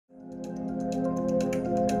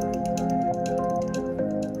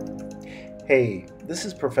Hey, this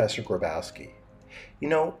is Professor Grabowski.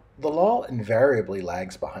 The law invariably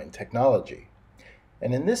lags behind technology,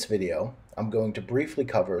 and in this video, I'm going to briefly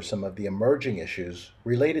cover some of the emerging issues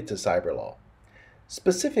related to cyber law.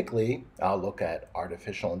 Specifically, I'll look at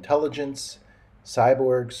artificial intelligence,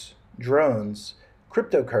 cyborgs, drones,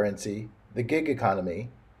 cryptocurrency, the gig economy,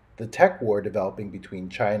 the tech war developing between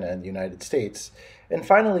China and the United States, and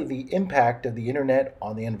finally, the impact of the internet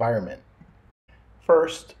on the environment.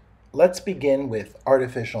 First, let's begin with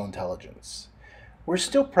artificial intelligence. We're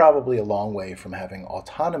still probably a long way from having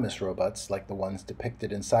autonomous robots like the ones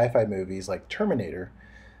depicted in sci-fi movies like Terminator,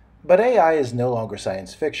 but AI is no longer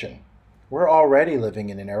science fiction. We're already living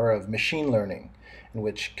in an era of machine learning, in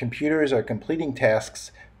which computers are completing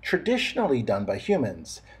tasks traditionally done by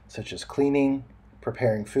humans, such as cleaning,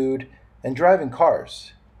 preparing food, and driving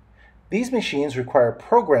cars. These machines require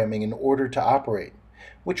programming in order to operate,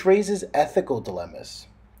 which raises ethical dilemmas.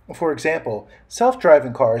 For example,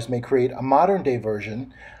 self-driving cars may create a modern-day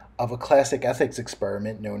version of a classic ethics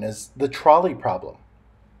experiment known as the trolley problem.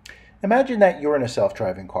 Imagine that you're in a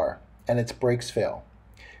self-driving car, and its brakes fail.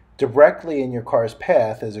 Directly in your car's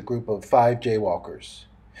path is a group of 5 jaywalkers.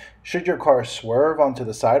 Should your car swerve onto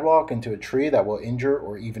the sidewalk into a tree that will injure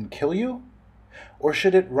or even kill you? Or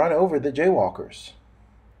should it run over the jaywalkers?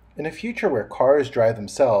 In a future where cars drive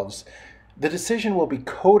themselves, the decision will be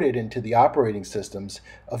coded into the operating systems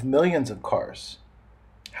of millions of cars.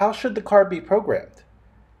 How should the car be programmed?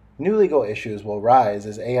 New legal issues will rise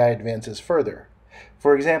as AI advances further.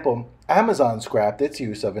 For example, Amazon scrapped its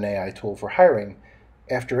use of an AI tool for hiring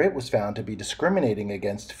after it was found to be discriminating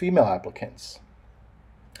against female applicants.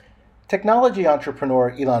 Technology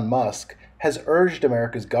entrepreneur Elon Musk has urged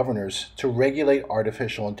America's governors to regulate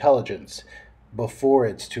artificial intelligence before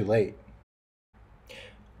it's too late.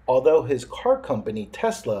 Although his car company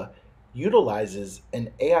Tesla utilizes an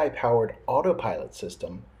AI-powered autopilot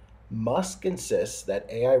system, Musk insists that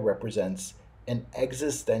AI represents an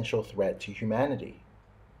existential threat to humanity.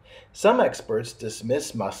 Some experts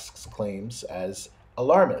dismiss Musk's claims as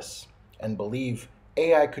alarmist and believe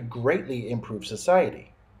AI could greatly improve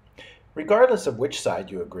society. Regardless of which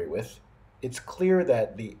side you agree with, it's clear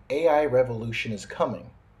that the AI revolution is coming.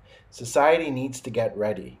 Society needs to get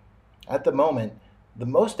ready. At the moment, the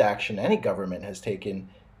most action any government has taken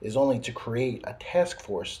is only to create a task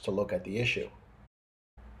force to look at the issue.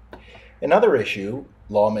 Another issue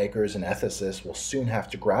lawmakers and ethicists will soon have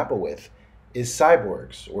to grapple with is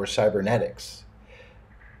cyborgs or cybernetics.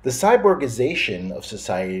 The cyborgization of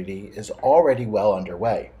society is already well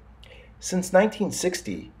underway. Since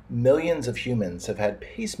 1960, millions of humans have had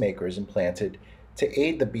pacemakers implanted to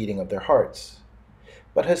aid the beating of their hearts.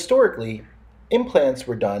 But historically, implants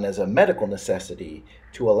were done as a medical necessity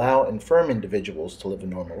to allow infirm individuals to live a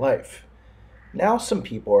normal life. Now some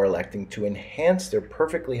people are electing to enhance their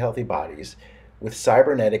perfectly healthy bodies with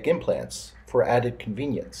cybernetic implants for added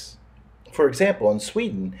convenience. For example, in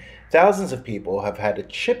Sweden, thousands of people have had a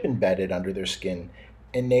chip embedded under their skin,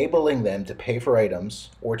 enabling them to pay for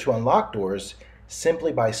items or to unlock doors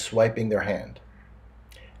simply by swiping their hand.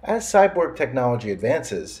 As cyborg technology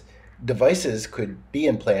advances, devices could be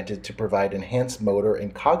implanted to provide enhanced motor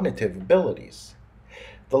and cognitive abilities.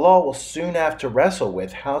 The law will soon have to wrestle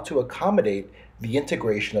with how to accommodate the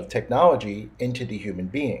integration of technology into the human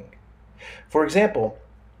being. For example,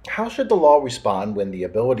 how should the law respond when the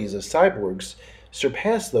abilities of cyborgs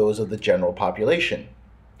surpass those of the general population?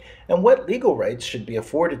 And what legal rights should be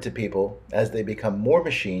afforded to people as they become more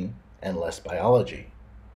machine and less biology?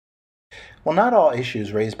 Well, not all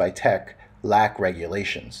issues raised by tech lack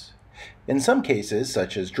regulations. In some cases,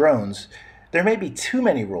 such as drones, there may be too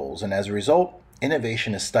many rules, and as a result,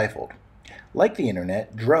 innovation is stifled. Like the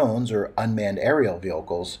internet, drones or unmanned aerial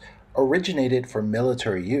vehicles originated for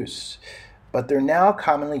military use, but they're now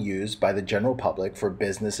commonly used by the general public for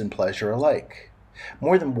business and pleasure alike.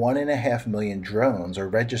 More than 1.5 million drones are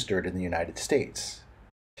registered in the United States.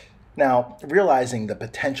 Now, realizing the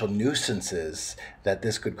potential nuisances that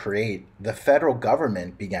this could create, the federal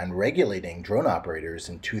government began regulating drone operators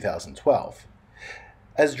in 2012.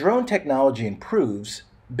 As drone technology improves,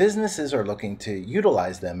 businesses are looking to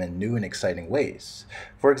utilize them in new and exciting ways.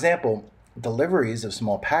 For example, deliveries of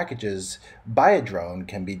small packages by a drone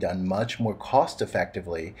can be done much more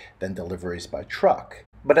cost-effectively than deliveries by truck.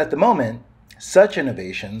 But at the moment, such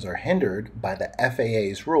innovations are hindered by the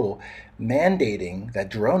FAA's rule mandating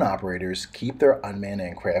that drone operators keep their unmanned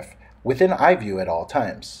aircraft within eye view at all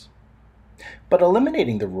times. But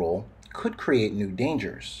eliminating the rule could create new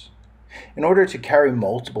dangers. In order to carry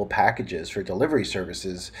multiple packages for delivery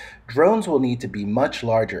services, drones will need to be much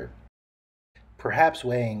larger, perhaps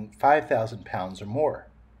weighing 5,000 pounds or more.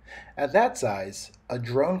 At that size, a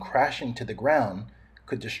drone crashing to the ground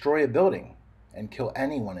could destroy a building and kill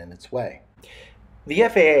anyone in its way. The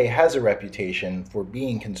FAA has a reputation for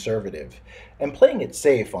being conservative and playing it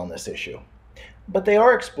safe on this issue, but they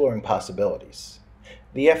are exploring possibilities.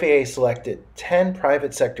 The FAA selected 10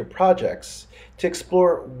 private sector projects to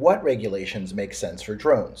explore what regulations make sense for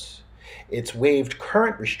drones. It's waived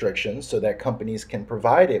current restrictions so that companies can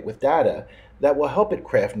provide it with data that will help it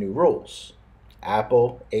craft new rules.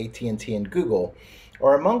 Apple, AT&T, and Google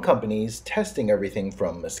are among companies testing everything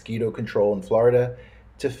from mosquito control in Florida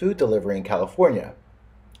to food delivery in California.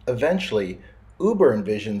 Eventually, Uber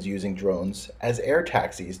envisions using drones as air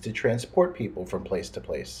taxis to transport people from place to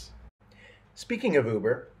place. Speaking of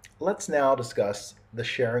Uber, let's now discuss the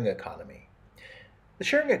sharing economy. The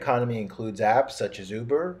sharing economy includes apps such as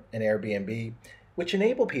Uber and Airbnb, which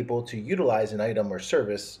enable people to utilize an item or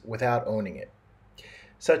service without owning it.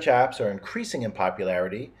 Such apps are increasing in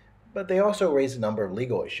popularity, but they also raise a number of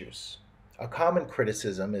legal issues. A common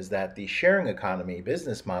criticism is that the sharing economy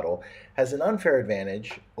business model has an unfair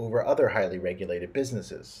advantage over other highly regulated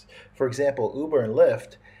businesses. For example, Uber and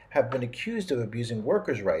Lyft have been accused of abusing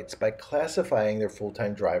workers' rights by classifying their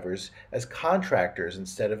full-time drivers as contractors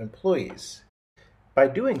instead of employees. By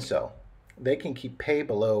doing so, they can keep pay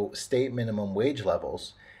below state minimum wage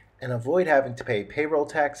levels and avoid having to pay payroll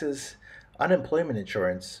taxes, unemployment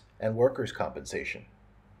insurance, and workers' compensation.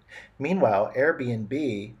 Meanwhile,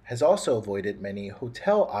 Airbnb has also avoided many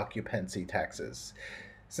hotel occupancy taxes.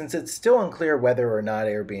 Since it's still unclear whether or not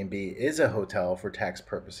Airbnb is a hotel for tax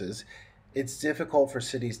purposes, it's difficult for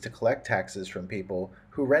cities to collect taxes from people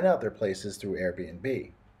who rent out their places through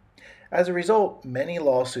Airbnb. As a result, many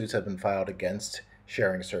lawsuits have been filed against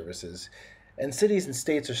sharing services, and cities and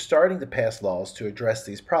states are starting to pass laws to address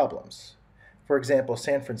these problems. For example,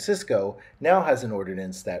 San Francisco now has an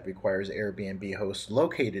ordinance that requires Airbnb hosts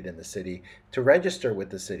located in the city to register with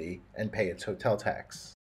the city and pay its hotel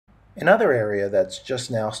tax. Another area that's just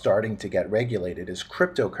now starting to get regulated is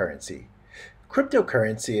cryptocurrency.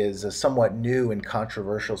 Cryptocurrency is a somewhat new and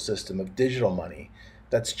controversial system of digital money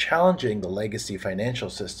that's challenging the legacy financial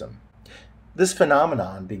system. This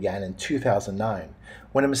phenomenon began in 2009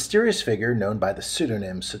 when a mysterious figure known by the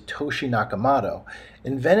pseudonym Satoshi Nakamoto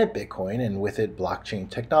invented Bitcoin and with it blockchain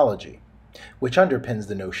technology, which underpins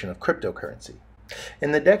the notion of cryptocurrency.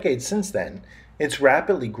 In the decades since then, it's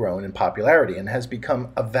rapidly grown in popularity and has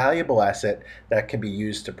become a valuable asset that can be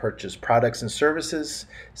used to purchase products and services,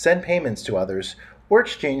 send payments to others, or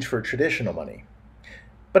exchange for traditional money.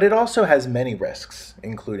 But it also has many risks,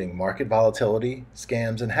 including market volatility,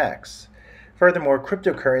 scams, and hacks. Furthermore,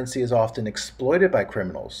 cryptocurrency is often exploited by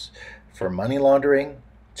criminals for money laundering,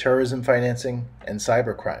 terrorism financing, and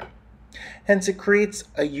cybercrime. Hence, it creates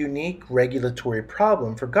a unique regulatory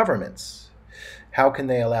problem for governments. How can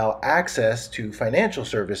they allow access to financial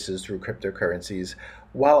services through cryptocurrencies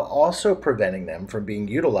while also preventing them from being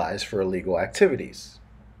utilized for illegal activities?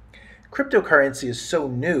 Cryptocurrency is so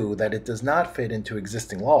new that it does not fit into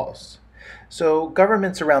existing laws. So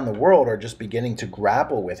governments around the world are just beginning to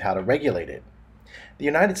grapple with how to regulate it. The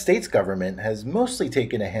United States government has mostly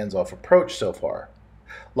taken a hands-off approach so far.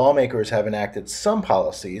 Lawmakers have enacted some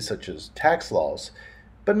policies, such as tax laws,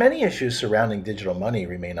 but many issues surrounding digital money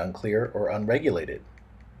remain unclear or unregulated.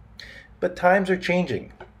 But times are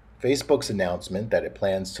changing. Facebook's announcement that it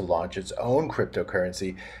plans to launch its own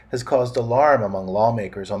cryptocurrency has caused alarm among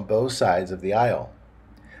lawmakers on both sides of the aisle.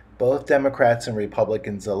 Both Democrats and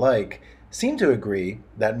Republicans alike seem to agree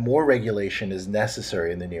that more regulation is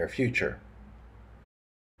necessary in the near future.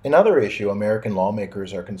 Another issue American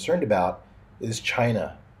lawmakers are concerned about is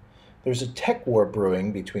China. There's a tech war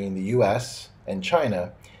brewing between the U.S. and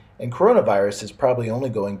China, and coronavirus is probably only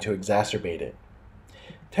going to exacerbate it.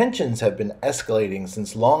 Tensions have been escalating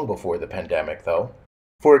since long before the pandemic, though.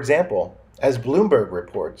 For example, as Bloomberg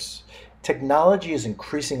reports, technology is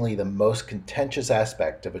increasingly the most contentious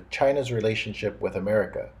aspect of China's relationship with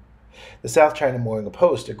America. The South China Morning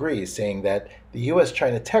Post agrees, saying that the U.S.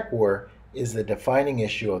 China tech war is the defining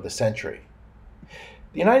issue of the century.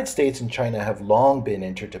 The United States and China have long been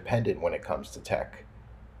interdependent when it comes to tech,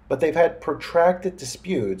 but they've had protracted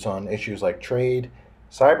disputes on issues like trade,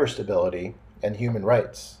 cyber stability, and human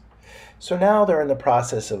rights. So now they're in the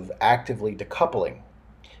process of actively decoupling.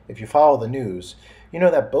 If you follow the news, you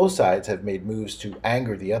know that both sides have made moves to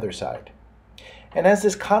anger the other side. And as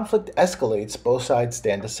this conflict escalates, both sides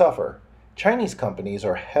stand to suffer. Chinese companies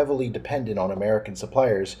are heavily dependent on American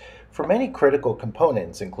suppliers for many critical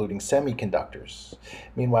components, including semiconductors.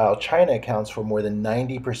 Meanwhile, China accounts for more than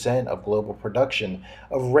 90% of global production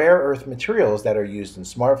of rare earth materials that are used in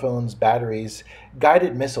smartphones, batteries,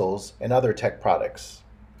 guided missiles, and other tech products.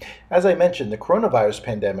 As I mentioned, the coronavirus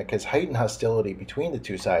pandemic has heightened hostility between the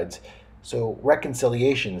two sides, so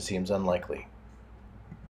reconciliation seems unlikely.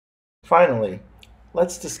 Finally,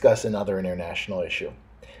 let's discuss another international issue.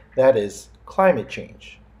 That is climate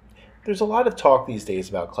change. There's a lot of talk these days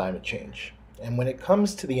about climate change, and when it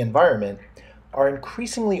comes to the environment, our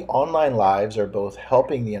increasingly online lives are both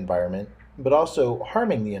helping the environment but also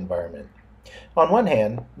harming the environment. On one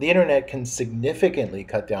hand, the internet can significantly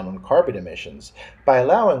cut down on carbon emissions by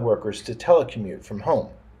allowing workers to telecommute from home.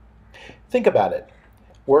 Think about it.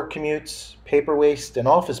 Work commutes, paper waste, and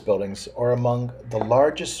office buildings are among the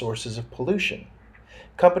largest sources of pollution.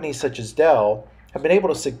 Companies such as Dell have been able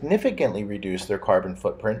to significantly reduce their carbon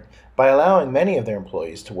footprint by allowing many of their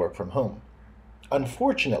employees to work from home.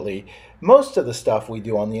 Unfortunately, most of the stuff we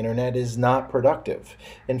do on the internet is not productive.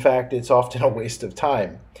 In fact, it's often a waste of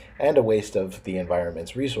time and a waste of the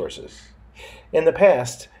environment's resources. In the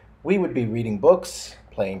past, we would be reading books,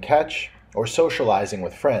 playing catch, or socializing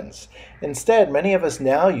with friends. Instead, many of us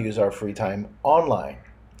now use our free time online.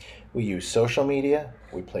 We use social media,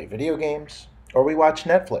 we play video games, or we watch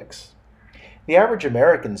Netflix. The average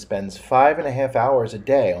American spends 5.5 hours a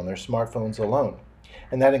day on their smartphones alone,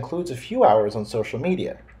 and that includes a few hours on social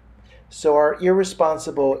media. So our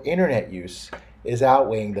irresponsible internet use is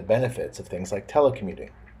outweighing the benefits of things like telecommuting.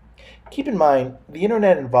 Keep in mind, the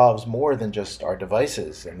internet involves more than just our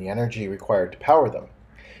devices and the energy required to power them.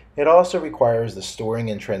 It also requires the storing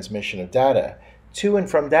and transmission of data to and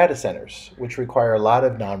from data centers, which require a lot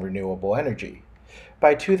of non-renewable energy.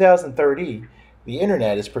 By 2030, the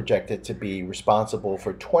internet is projected to be responsible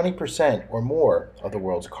for 20% or more of the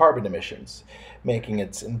world's carbon emissions, making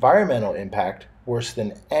its environmental impact worse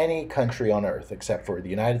than any country on Earth except for the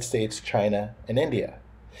United States, China, and India.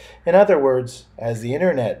 In other words, as the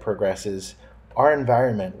internet progresses, our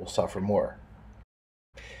environment will suffer more.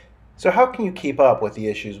 So how can you keep up with the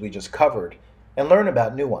issues we just covered and learn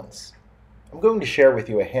about new ones? I'm going to share with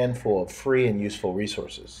you a handful of free and useful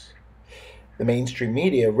resources. The mainstream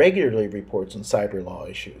media regularly reports on cyber law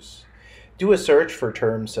issues. Do a search for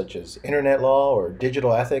terms such as internet law or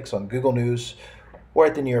digital ethics on Google News or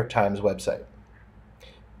at the New York Times website.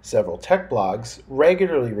 Several tech blogs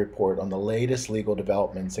regularly report on the latest legal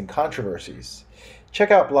developments and controversies. Check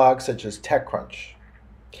out blogs such as TechCrunch.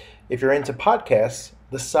 If you're into podcasts,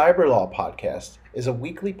 the Cyber Law Podcast is a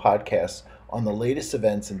weekly podcast on the latest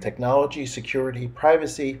events in technology, security,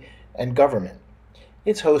 privacy, and government.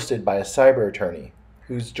 It's hosted by a cyber attorney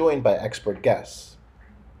who's joined by expert guests.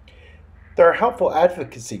 There are helpful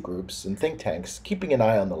advocacy groups and think tanks keeping an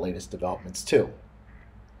eye on the latest developments too.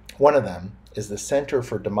 One of them is the Center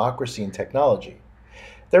for Democracy and Technology.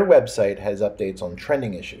 Their website has updates on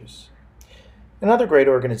trending issues. Another great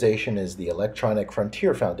organization is the Electronic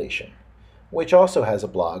Frontier Foundation, which also has a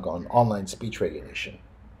blog on online speech regulation.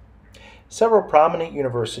 Several prominent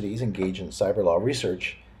universities engage in cyber law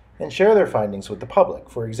research and share their findings with the public.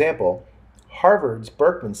 For example, Harvard's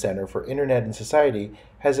Berkman Center for Internet and Society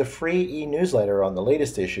has a free e-newsletter on the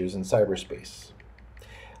latest issues in cyberspace.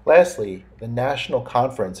 Lastly, the National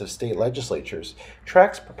Conference of State Legislatures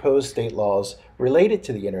tracks proposed state laws related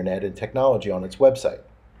to the internet and technology on its website.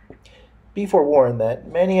 Be forewarned that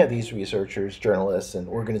many of these researchers, journalists, and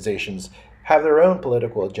organizations have their own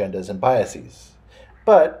political agendas and biases.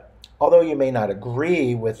 But, although you may not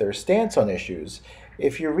agree with their stance on issues,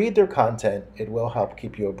 if you read their content, it will help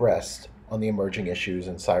keep you abreast on the emerging issues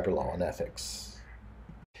in cyber law and ethics.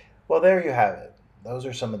 Well, there you have it. Those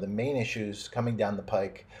are some of the main issues coming down the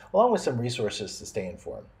pike, along with some resources to stay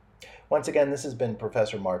informed. Once again, this has been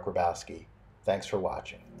Professor Mark Grabowski. Thanks for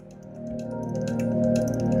watching.